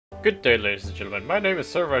Good day, ladies and gentlemen. My name is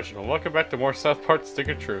Sir Reginald. Welcome back to more South Park Stick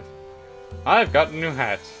of Truth. I've got a new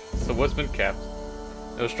hat. It's the Woodsman cap.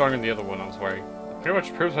 It was stronger than the other one I was wearing. It pretty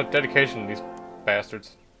much proves my dedication to these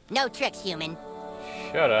bastards. No tricks, human.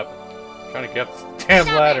 Shut up. I'm trying to get up this damn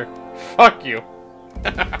ladder. Fuck you.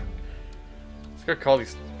 Let's go call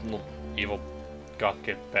these little evil goth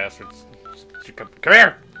kid bastards. Come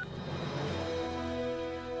here!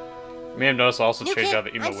 You may have noticed I also New changed kid, out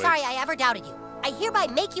the emo I'm wig. sorry I ever doubted you. I hereby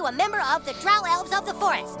make you a member of the Drow Elves of the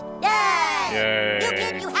Forest. Yay! Yay! New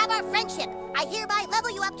kid, you have our friendship. I hereby level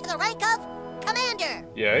you up to the rank of Commander.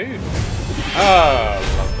 Yay! Ah,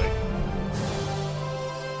 lovely.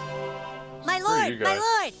 My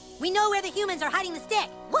lord! We know where the humans are hiding the stick.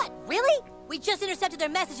 What, really? We just intercepted their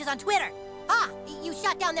messages on Twitter. Ah, you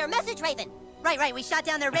shot down their message raven. Right, we shot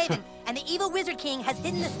down their raven, and the evil Wizard King has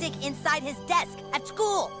hidden the stick inside his desk at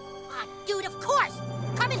school. Ah, dude, of course!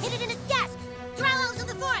 Carmen hid it in his desk! Drow Elves of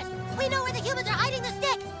the Forest! We know where the humans are hiding the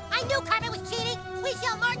stick! I knew Carmen was cheating! We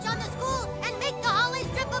shall march on the school and make the hallways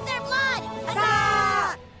drip of their blood!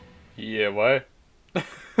 Huzzah! Yeah, what?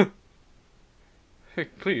 Hey,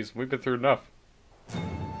 please, we've been through enough.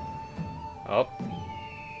 Oh.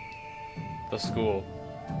 The school.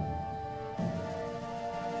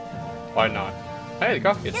 Why not? Hey, the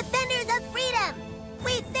goth kids. Defenders of freedom!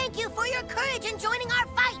 We thank you for your courage in joining our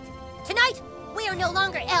fight! Tonight, we are no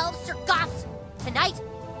longer elves or goths. Tonight,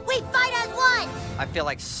 we fight as one! I feel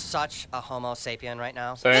like such a homo sapien right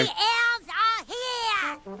now. The Same. elves are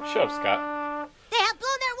here! Shut up, Scott. They have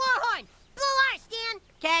blown their war horn! Blow ours, Stan!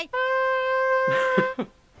 Okay?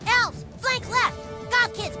 Elves, flank left!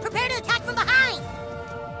 Goth kids, prepare to attack from behind!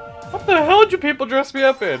 What the hell did you people dress me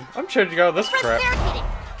up in? I'm changing out of this Front crap. barricaded!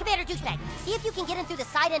 Commander Douchebag, see if you can get in through the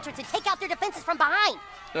side entrance and take out their defenses from behind!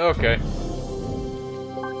 Okay.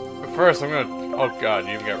 But first, I'm gonna... Oh god,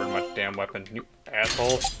 you even got rid of my damn weapon, you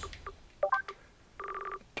asshole.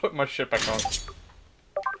 Put my shit back on.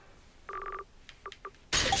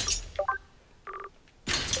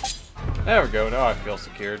 There we go, now I feel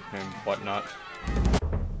secured and whatnot.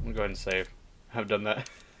 I'm gonna go ahead and save. I haven't done that.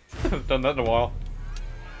 I haven't done that in a while.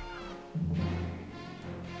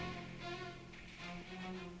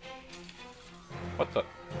 What the?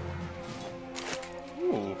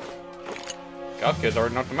 Ooh. Goth kids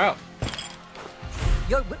already knocked him out.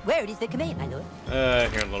 Where is the command, my lord?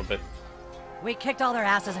 Here in a little bit. We kicked all their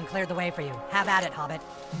asses and cleared the way for you. Have at it, Hobbit.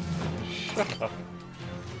 Shut up.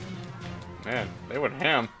 Man, they went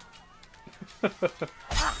ham.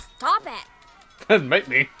 Stop it! That'd make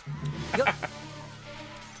me. Go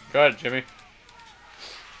ahead, Jimmy.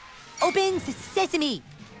 Open sesame!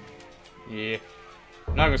 Yeah.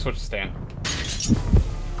 Now I'm gonna switch to Stan.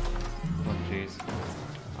 Oh jeez.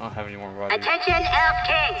 I don't have any more Rogers. Attention, Elf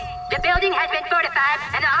King! The building has been fortified,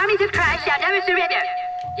 and the armies of Christ shall never surrender.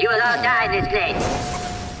 You will all die in this place.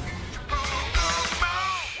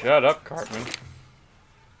 Shut up, Cartman.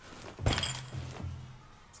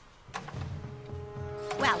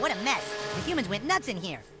 Wow, what a mess. The humans went nuts in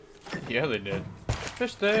here. Yeah, they did.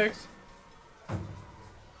 Fish sticks.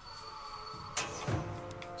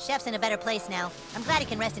 Chef's in a better place now. I'm glad he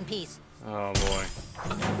can rest in peace. Oh boy.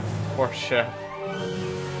 Poor chef.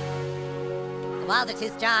 The wilds are too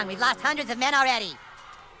strong. We've lost hundreds of men already.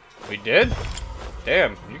 We did?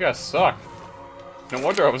 Damn, you guys suck. No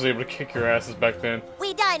wonder I was able to kick your asses back then.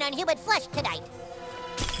 We dine on human flesh tonight.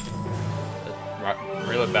 Right,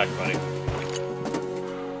 reel it back, buddy.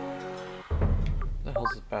 What the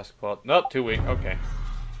hell's this basketball? Nope, too weak. Okay.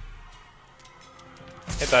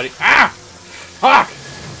 Hey, buddy. Ah! Fuck!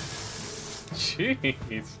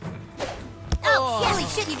 Jeez. Oh, holy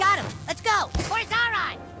shit, you got him. Let's go. Where's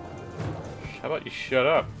Zaron? How about you shut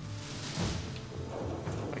up?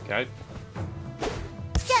 Okay.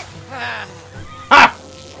 Shit! Ha!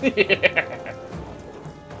 Yeah!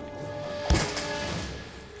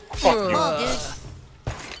 Fuck you. Oh, dude.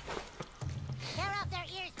 Tear out their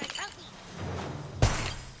ears for trophies.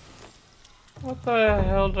 What the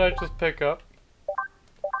hell did I just pick up?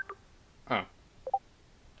 Oh.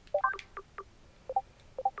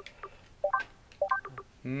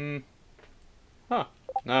 Huh.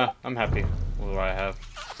 Nah, I'm happy with what I have.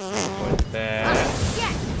 With that.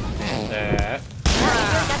 Shit! And that. Now you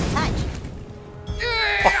really got the touch.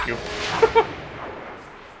 Fuck you.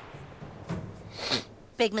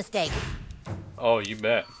 Big mistake. Oh, you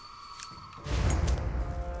bet.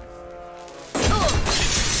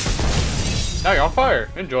 Now you're on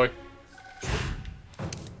fire. Enjoy.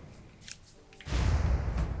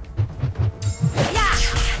 I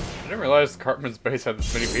didn't realize Cartman's base had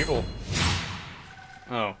this many people.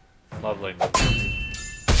 Oh, lovely. Get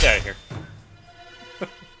out of here.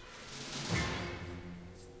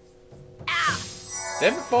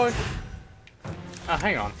 Damn it, boy. Ah,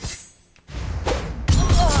 hang on.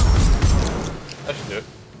 That should do it.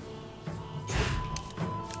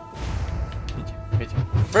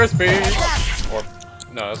 First speed! Or,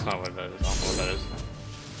 no, that's not what that is. I don't know what that is.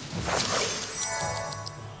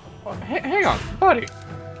 Oh, hang on, buddy.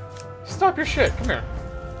 Stop your shit. Come here.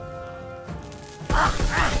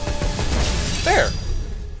 There.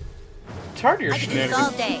 Tired of your I can do this all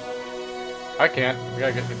shenanigans. day. I can't. We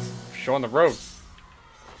gotta get this show on the road.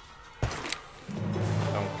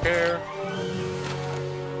 Don't care.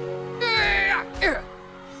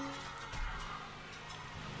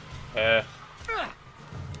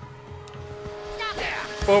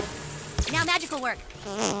 Boop. Now magic will work.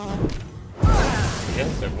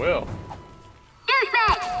 Yes, it will.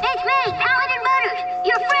 Douchebag, it's me, Paladin Motors,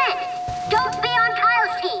 your friend. Don't be on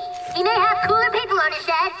Kyle's team. He may have cooler people on his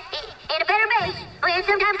side, and a better base, and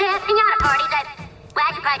sometimes they have pinata parties. Well,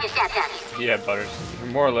 I should probably just stop talking. Yeah, Butters.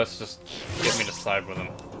 You more or less just get me to side with him.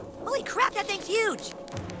 Holy crap, that thing's huge.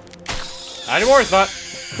 Not anymore, it's not.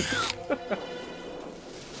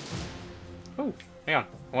 Ooh, hang on.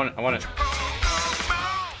 I want it.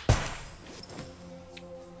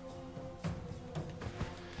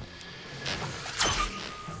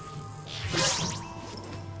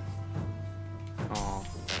 Oh.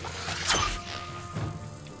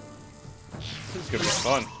 This is gonna be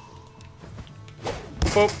fun.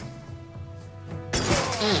 Boop.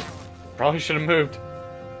 Probably should have moved.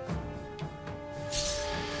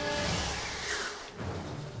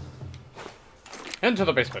 Into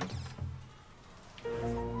the basement.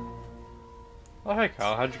 Oh, hey,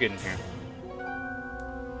 Kyle. How'd you get in here?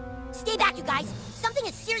 Stay back, you guys. Something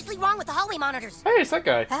is seriously wrong with the hallway monitors. Hey, it's that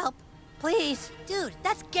guy. Help. Please. Dude,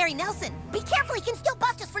 that's Gary Nelson. Be careful, he can still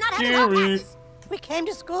bust us for not having hall Gary. passes. We came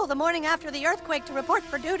to school the morning after the earthquake to report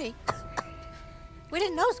for duty. We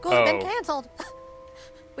didn't know school had been canceled.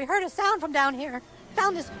 We heard a sound from down here.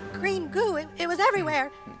 Found this green goo. It was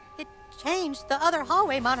everywhere. It changed the other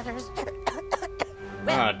hallway monitors.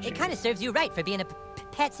 Well, it kind of serves you right for being a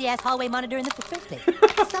patsy-ass hallway monitor in the first place.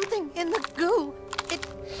 Something in the goo.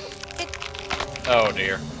 Oh,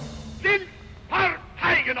 dear. Ah!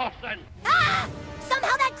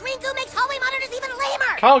 Somehow that green goo makes hallway monitors even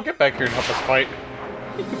lamer! Kyle, get back here and help us fight.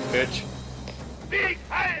 Bitch.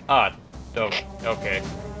 Ah, oh, okay.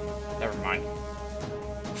 Never mind.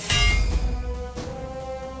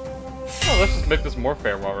 Oh, let's just make this more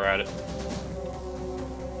fair while we're at it.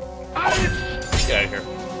 Get out of here.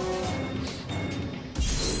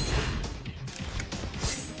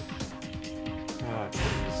 Oh,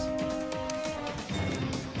 jeez.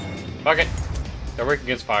 Fuck it. They're working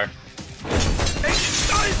against fire.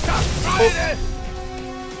 Oh.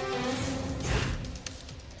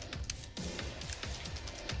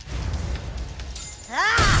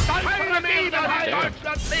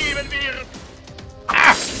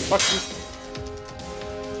 Ah! Fuck you.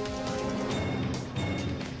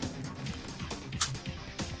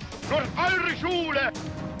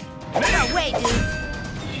 No way, dude!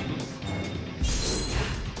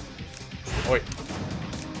 Wait.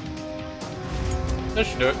 That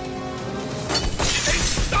should do it.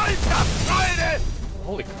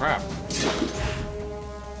 Holy crap.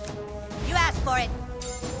 You asked for it.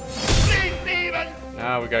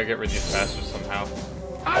 Now we gotta get rid of these bastards somehow.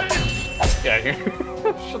 Get out of here.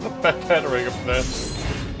 Shut the fat battering up there.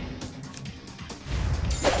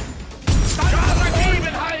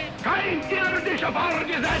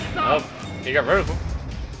 Oh, he got rid of them.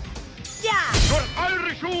 Yeah!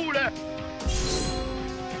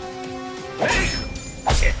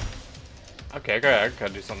 Okay, I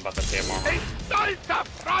gotta do something about that damn armor.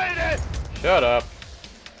 Shut up.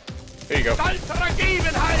 Here you go. I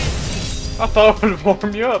thought it would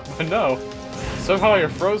warm you up, but no. Somehow you're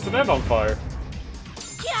frozen and on fire.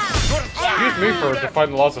 Excuse me for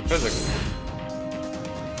defying the laws of physics.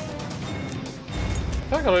 I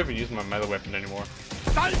feel like I don't even use my melee weapon anymore.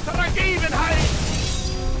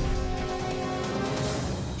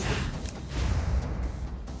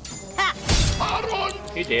 Ha!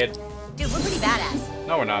 He did. Dude, we're pretty badass.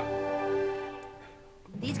 No, we're not.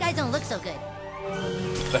 These guys don't look so good.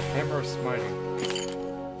 The hammer of smiting.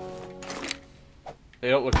 They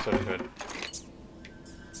don't look so good.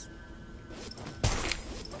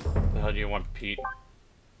 The hell do you want, Pete?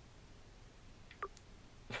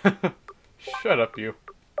 Shut up, you.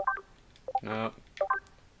 No.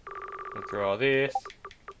 Go through all this.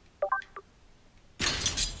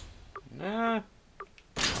 Nah. I'll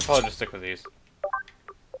probably just stick with these.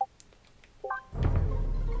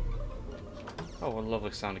 Oh, what a lovely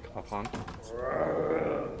sound to come up on.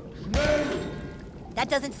 That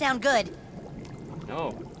doesn't sound good.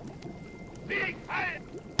 No.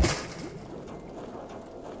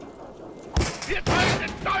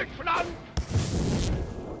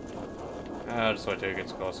 Just wait till it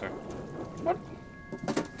gets closer. What?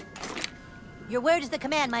 Your word is the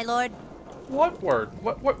command, my lord. What word?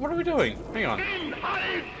 What are we doing? Hang on.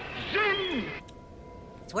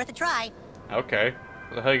 It's worth a try. Okay.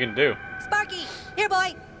 What the hell are you gonna do? Sparky! Here,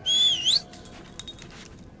 boy!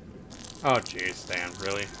 Oh, jeez, Stan,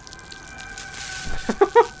 really?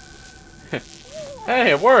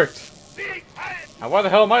 Hey, it worked! Now, why the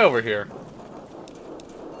hell am I over here?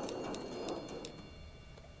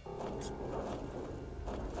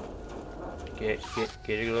 Get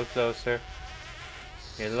a little closer.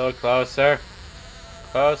 Get a little closer.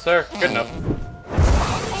 Closer. Good enough.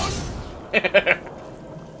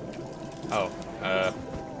 Oh,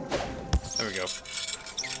 there we go.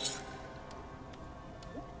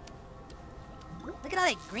 Look at all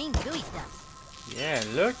that green gooey stuff. Yeah,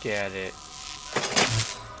 look at it.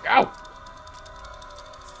 Ow!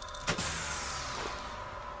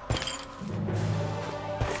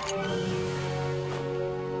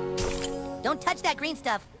 Don't touch that green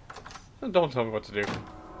stuff. Don't tell me what to do.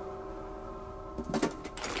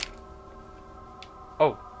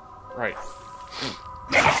 Oh, right.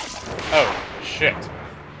 Oh, shit.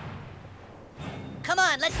 Come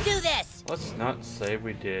on, let's do this! Let's not say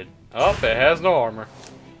we did. Oh, it has no armor.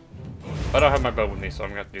 I don't have my bow with me, so I'm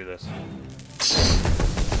gonna have to do this.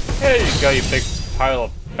 There you go, you big pile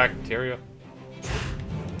of bacteria.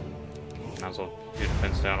 Might as well do the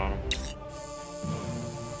fence down on them.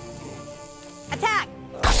 Attack!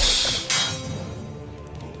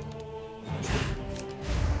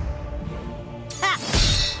 Ha!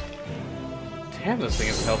 Damn, this thing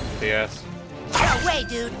is helped with the ass. No way,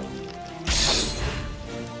 dude!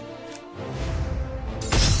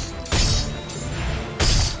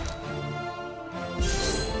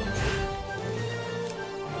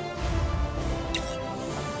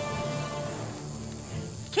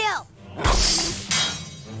 Kill!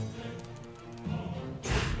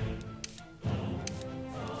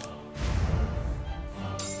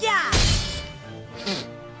 Yeah!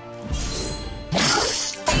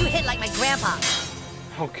 You hit like my grandpa.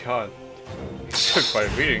 Oh god. He took quite a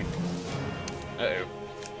beating. Uh-oh.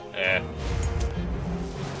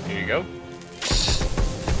 Here you go.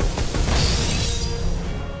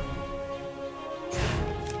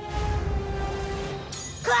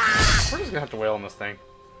 We're just gonna have to wail on this thing.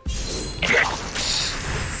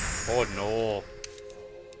 Oh no.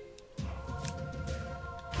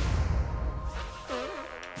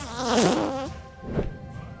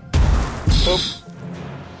 Oop.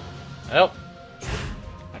 Well,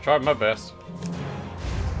 I tried my best.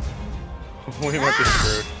 We might be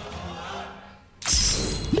screwed.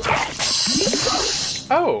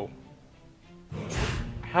 Oh!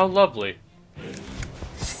 How lovely.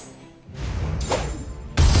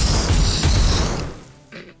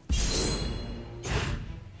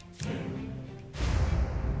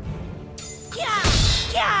 Yeah!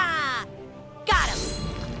 Yeah! Got him!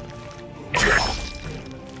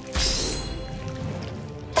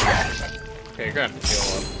 Okay, you're gonna have to heal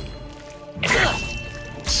up.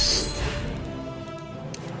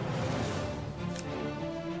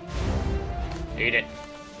 Eat it.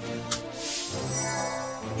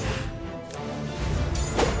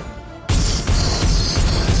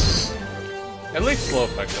 At least slow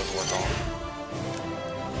effect does work on.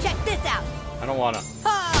 Check this out! I don't wanna.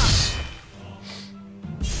 Ha!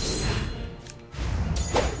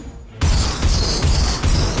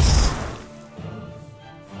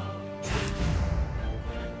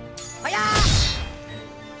 Hiya!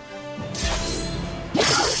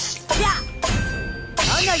 Yeah!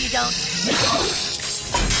 Oh, no, you don't.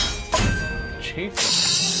 Jesus.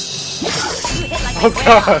 You hit like Oh my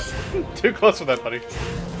grandpa. god! Too close with that, buddy.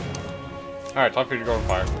 Alright, time for you to go on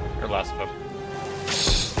fire. You're last of them.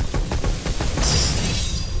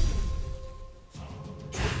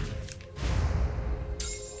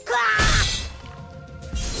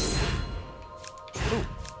 Ooh.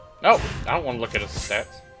 No! I don't want to look at his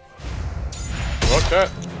stats. Look at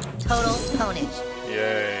that. Total pwnage.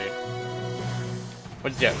 Yay.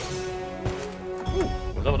 What'd you get? Ooh,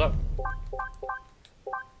 we leveled up.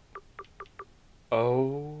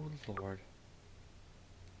 Oh, Lord.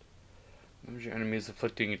 Moves your enemy's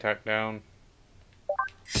afflicting attack down.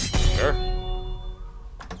 Sure.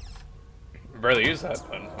 Barely use that,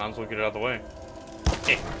 but might as well get it out of the way.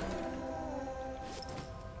 Eh.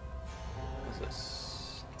 What's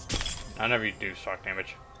this? I never do shock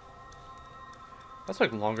damage. That's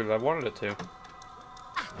like longer than I wanted it to.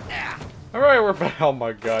 Alright, we're back. Oh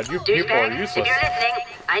my god, you people are Douchebag, useless. if you're listening,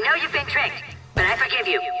 I know you've been tricked, but I forgive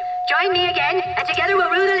you. Join Find me again, and together we'll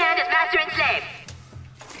rule the land as master and slave.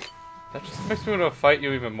 That just makes me want to fight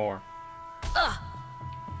you even more.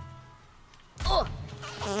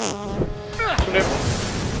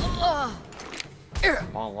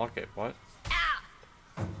 Come on, lock it. What?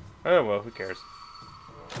 Oh well, who cares?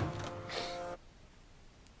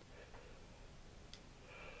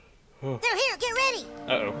 They're here, get ready!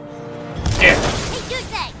 Uh-oh. Yeah! Hey,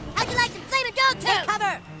 douchebag! How'd you like some flaming dog take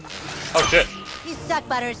cover? Oh shit! You suck,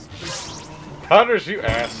 Butters. Butters, you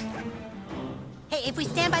ass. Hey, if we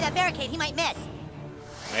stand by that barricade, he might miss.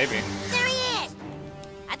 Maybe. There he is!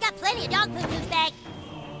 I've got plenty of dog food, douchebag.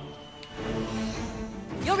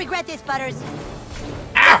 You'll regret this, Butters.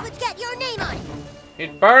 Ah! Let's get your name on it. He's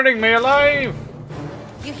burning me alive!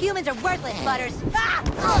 You humans are worthless, Butters. Ah!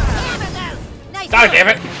 Oh, hammer those! Nice Oh, work. damn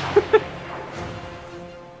it!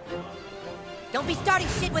 Don't be starting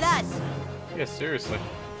shit with us. Yeah, seriously.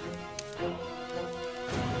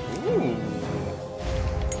 Ooh.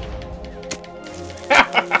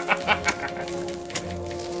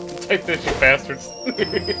 Take this, you bastards.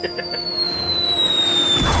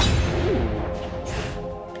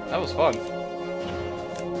 That was fun.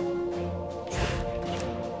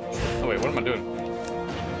 Oh wait, what am I doing?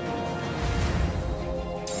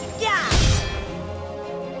 Yeah!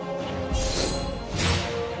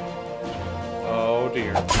 Oh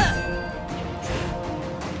dear.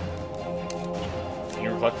 Can you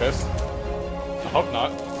reflect this? I hope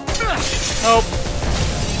not. Nope.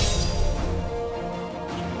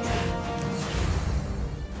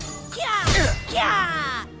 Yeah!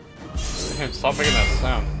 Yeah! Damn, stop making that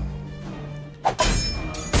sound.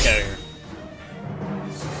 Get out of here.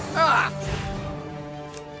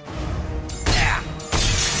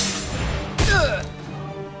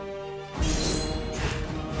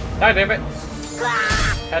 Die, damn it!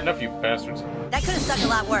 Had enough, you bastards. That could have sucked a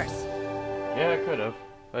lot worse. Yeah, I could have.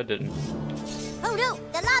 I didn't. Oh no!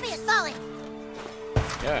 The lobby is falling!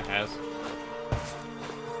 Yeah, it has.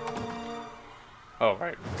 Oh,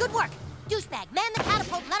 right. Good work! Douchebag, man the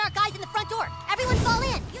catapult and let our guys in the front door! Everyone fall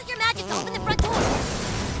in! Use your magic to open the front door!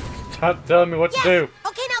 Stop telling me what Yes! to do.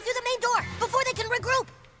 Okay, now through the main door, before they can regroup!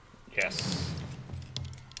 Yes.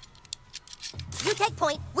 You take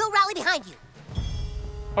point, we'll rally behind you.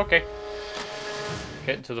 Okay.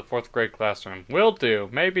 Get into the 4th grade classroom. Will do.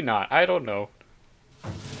 Maybe not. I don't know.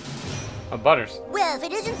 Butters. Well, if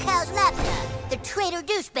it isn't Cal's laptop, the traitor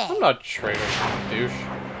douchebag. I'm not a traitor, douche.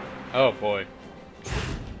 Oh boy.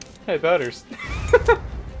 Hey, Butters.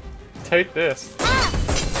 Take this. Ah!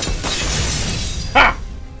 Ha!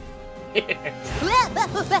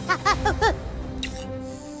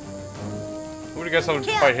 Who would you guys want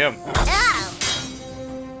to fight him? Ow!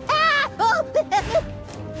 Ah! Oh!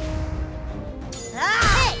 Ah!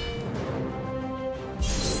 Hey!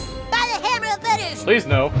 By the hammer of Butters! Please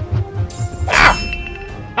no. Ah!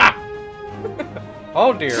 Ha!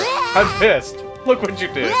 Oh dear. I'm pissed. Look what you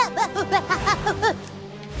did.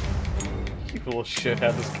 You little shit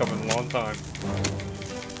had this coming a long time.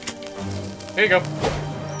 Here you go.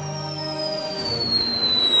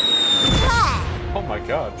 Oh my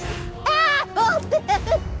god.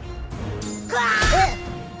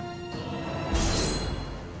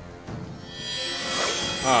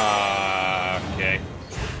 Okay.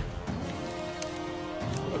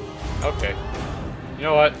 Okay. You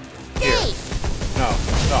know what? Here. No,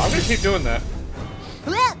 I'm gonna keep doing that.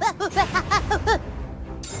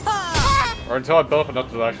 Or until I build up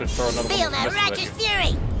enough to actually throw another Feel one. that righteous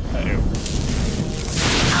fury!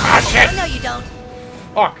 Ah, shit! Oh, no, you don't.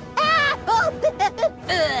 Fuck!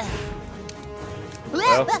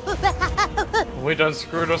 Well, we done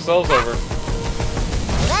screwed ourselves over.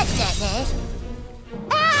 That's not nice.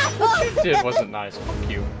 What you did wasn't nice. Fuck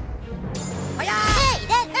you. Hey,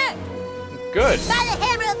 that hurt! Good. By the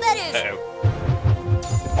hammer of Butters! Ow!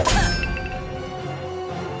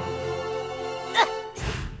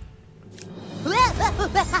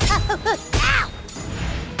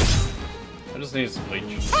 I just needed some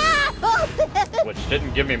bleach. Which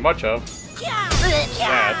didn't give me much of.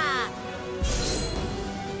 Sad.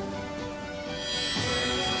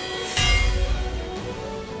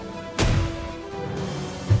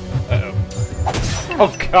 Uh-oh.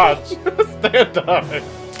 Oh god! Stand up!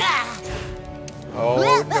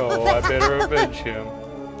 Oh no, I better avenge him.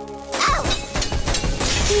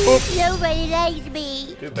 Nobody likes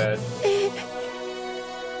me. Too bad.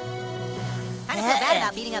 I don't feel bad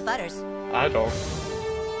about beating up Butters. I don't.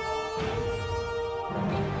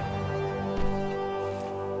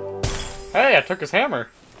 Hey, I took his hammer.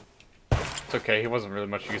 It's okay, he wasn't really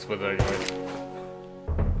much use with it anyways.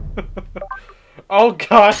 Oh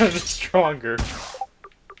god, I'm stronger.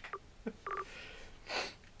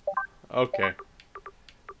 Okay.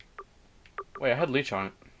 Wait, I had leech on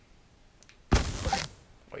it.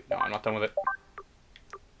 Wait, no, I'm not done with it.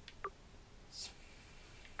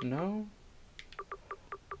 No?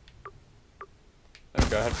 There we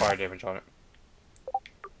go, I had fire damage on it.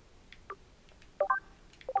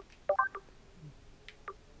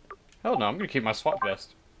 Hell no, I'm gonna keep my SWAT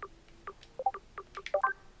vest.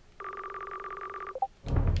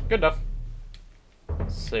 Good enough.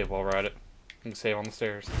 Save while we're at it. You can save on the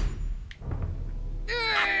stairs.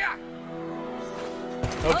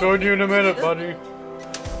 I'll join you in a minute, buddy.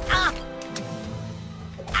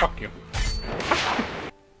 Fuck you.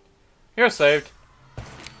 You're saved.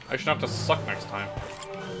 I shouldn't have to suck next time.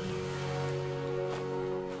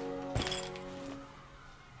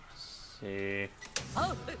 Let's see.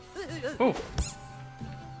 Ooh.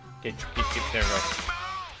 Get there, right.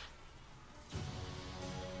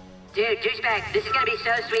 Dude, douchebag, this is gonna be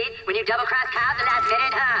so sweet when you double-cross Kyle at the last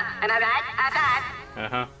minute, huh? Am I right? High five!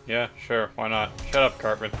 Uh-huh. Yeah, sure. Why not? Shut up,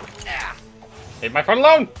 Cartman. Leave my friend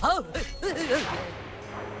alone!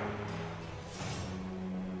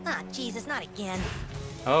 Ah, Jesus, not again.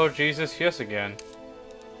 Oh, Jesus, yes again.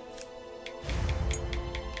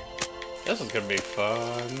 This is gonna be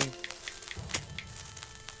fun.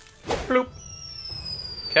 Bloop.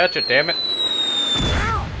 Catch it, damn it.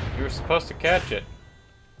 You were supposed to catch it.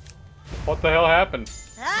 What the hell happened?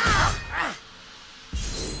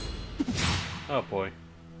 Oh boy.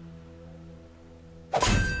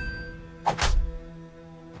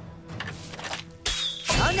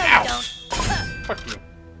 Oh, no, you don't. Fuck you.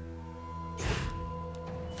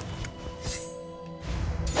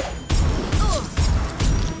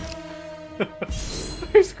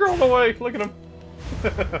 He's scrolling away. Look at him.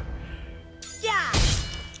 Yeah.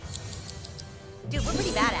 Dude, we're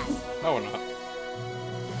pretty badass. No, we're not.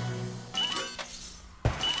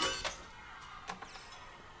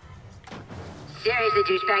 Seriously,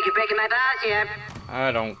 douchebag, you're breaking my balls here.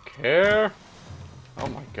 I don't care. Oh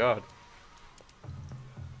my god.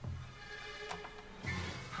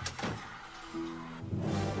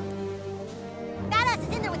 Badass is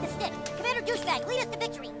in there with the stick. Commander Douchebag, lead us to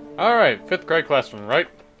victory. Alright, 5th grade classroom, right?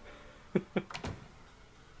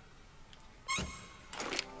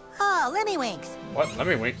 Oh, Lemmy-winks. What? Let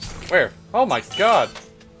me wink. Where? Oh my god.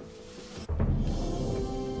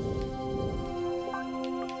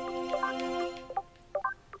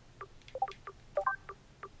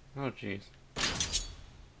 Oh jeez.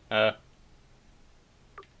 I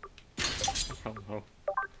don't know.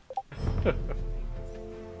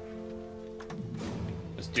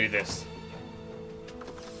 Let's do this.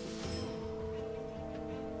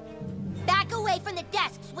 Back away from the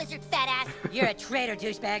desks, wizard fat ass. You're a traitor,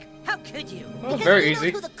 douchebag. How could you? Well, Because very he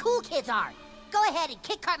easy. knows who the cool kids are. Go ahead and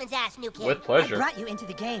kick Cartman's ass, new kid. With I pleasure. brought you into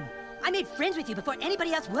the game. I made friends with you before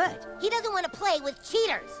anybody else would. He doesn't want to play with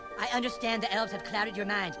cheaters. I understand the elves have clouded your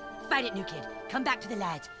mind. Fight it, new kid. Come back to the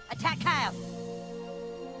lads. Attack Kyle.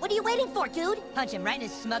 What are you waiting for, dude? Punch him right in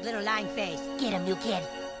his smug little lying face. Get him, new kid.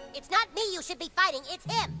 It's not me you should be fighting, it's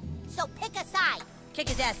him. So pick a side. Kick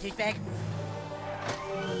his ass, douchebag.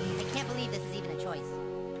 I can't believe this is even a choice.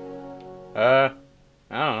 I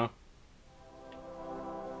don't know.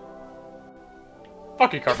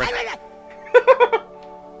 Fuck you, Cartman.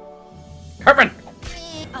 Cartman!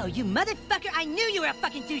 Oh, you motherfucker! I knew you were a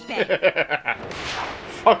fucking douchebag.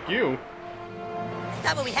 Fuck you.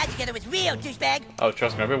 Thought what we had together was real, douchebag. Oh,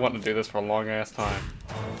 trust me, I've been wanting to do this for a long ass time.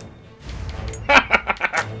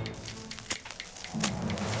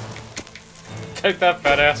 Take that,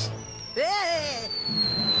 fat ass. You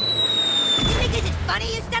think this is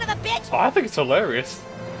funny, you son of a bitch? Oh, I think it's hilarious.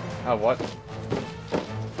 Oh, what?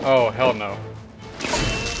 Oh, hell no.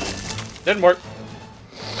 Didn't work.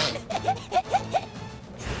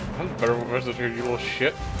 I'm the better wizard here, you little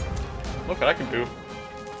shit. Look what I can do.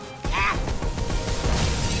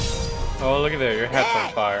 Oh, look at there, your hat's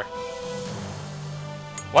on fire.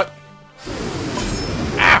 What?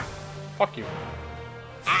 Ah! Fuck you.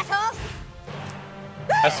 Asshole!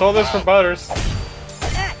 I stole this from Butters.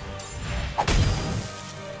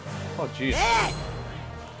 Oh, jeez.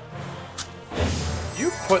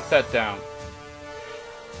 You put that down.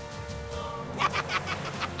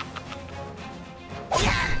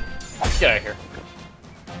 Get out of here.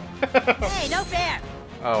 Hey, no fair.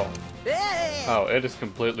 Oh. Oh, it is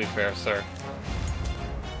completely fair, sir.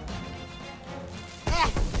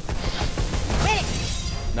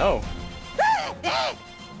 No.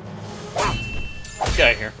 Get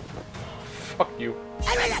out of here. Fuck you.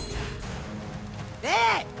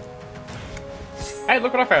 Hey,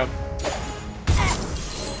 look what I found.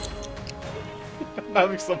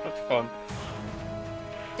 That'd be so much fun.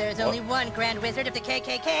 There's only one Grand Wizard of the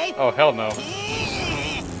KKK. Oh, hell no.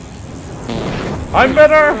 I'm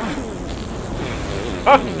better!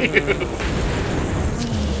 Fuck you!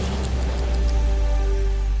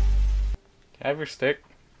 Have your stick.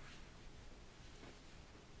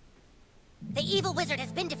 The evil wizard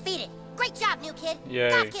has been defeated. Great job, new kid. Yay.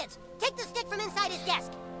 Goth kids, take the stick from inside his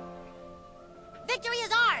desk. Victory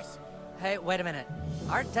is ours. Hey, wait a minute.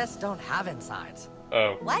 Our desks don't have insides.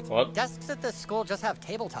 Oh. What? Desks at this school just have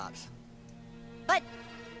tabletops. But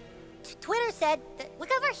Twitter said that... Look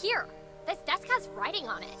over here. This desk has writing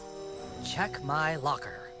on it. Check my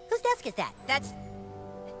locker. Whose desk is that? That's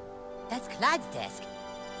Clyde's desk.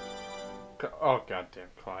 Oh, goddamn,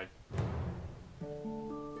 Clyde.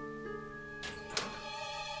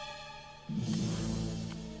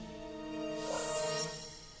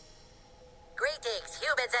 Greetings,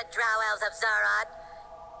 humans and drow elves of Zaron.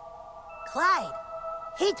 Clyde,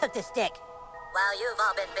 he took the stick. While you've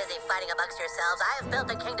all been busy fighting amongst yourselves, I have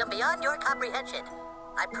built a kingdom beyond your comprehension.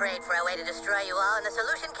 I prayed for a way to destroy you all, and the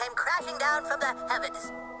solution came crashing down from the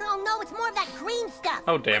heavens. Oh no, it's more of that green stuff.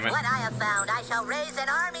 Oh, damn it. With what I have found, I shall raise an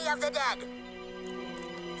army of the dead.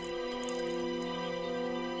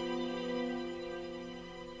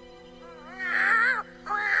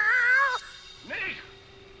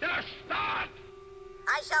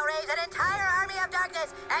 I shall raise an entire army of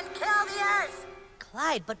darkness and kill the Earth!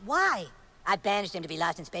 Clyde, but why? I banished him to be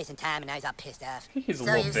lost in space and time, and now he's all pissed off. He's a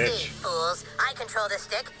So little you bitch. see, fools, I control the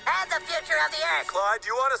stick and the future of the Earth! Clyde, do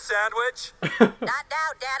you want a sandwich? Not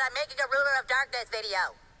now, Dad. I'm making a Ruler of Darkness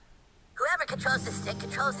video. Whoever controls the stick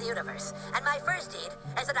controls the universe. And my first deed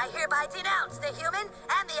is that I hereby denounce the human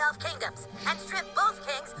and the elf kingdoms and strip both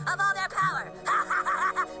kings of all their power.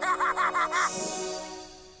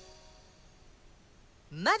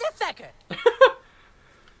 Motherfucker!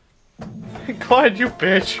 Clyde, you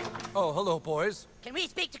bitch. Oh, hello, boys. Can we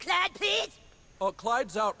speak to Clyde, please? Oh,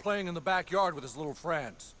 Clyde's out playing in the backyard with his little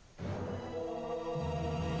friends.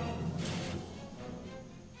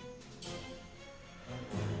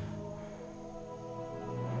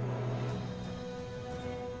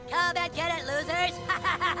 Come and get it, losers!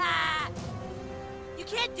 You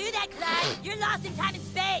can't do that, Clyde! You're lost in time and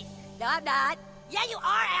space! No, I'm not. Yeah, you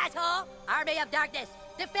are, asshole! Army of Darkness,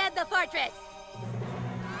 defend the fortress!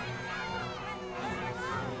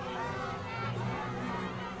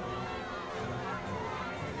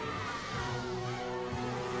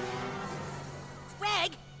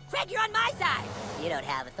 Craig, you're on my side! You don't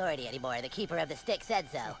have authority anymore. The Keeper of the Stick said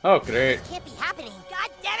so. Oh, great. This can't be happening. God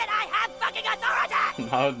damn it, I have fucking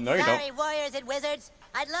authority! No, you Sorry, don't. warriors and wizards.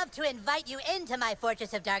 I'd love to invite you into my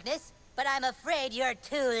Fortress of Darkness, but I'm afraid you're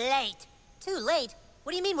too late. Too late?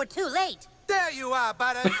 What do you mean we're too late? There you are,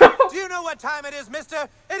 Butters. Do you know what time it is, mister?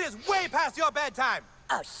 It is way past your bedtime.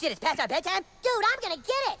 Oh shit, it's past our bedtime? Dude, I'm gonna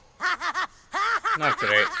get it! Not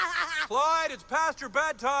great. Clyde, it's past your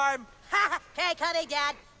bedtime. Okay, coming,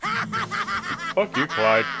 Dad. Fuck you,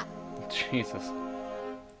 Clyde. Jesus.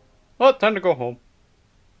 Well, time to go home.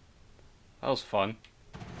 That was fun.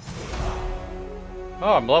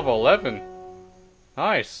 Oh, I'm level 11.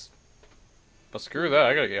 Nice. But screw that,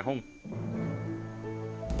 I gotta get home.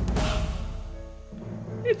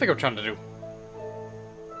 What do you think I'm trying to do?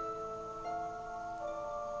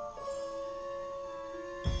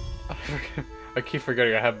 I keep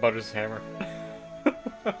forgetting I have Butters' hammer.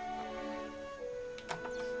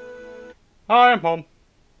 Hi, I'm home.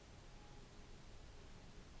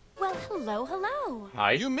 Well, hello.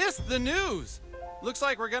 Hi. You missed the news! Looks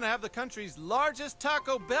like we're gonna have the country's largest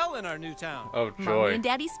Taco Bell in our new town. Oh, Mommy joy. and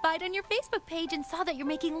Daddy spied on your Facebook page and saw that you're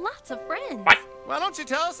making lots of friends. What? Why don't you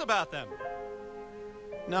tell us about them?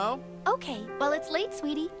 No? Okay, well, it's late,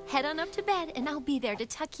 sweetie. Head on up to bed, and I'll be there to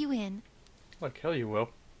tuck you in. Like hell you will.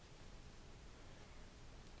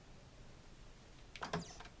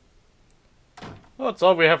 Well, that's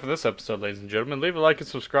all we have for this episode, ladies and gentlemen. Leave a like and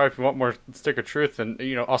subscribe if you want more Stick of Truth. And,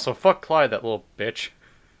 you know, also, fuck Clyde, that little bitch.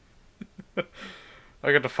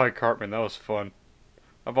 I got to fight Cartman. That was fun.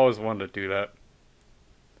 I've always wanted to do that.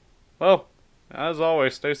 Well, as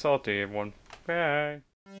always, stay salty, everyone. Bye.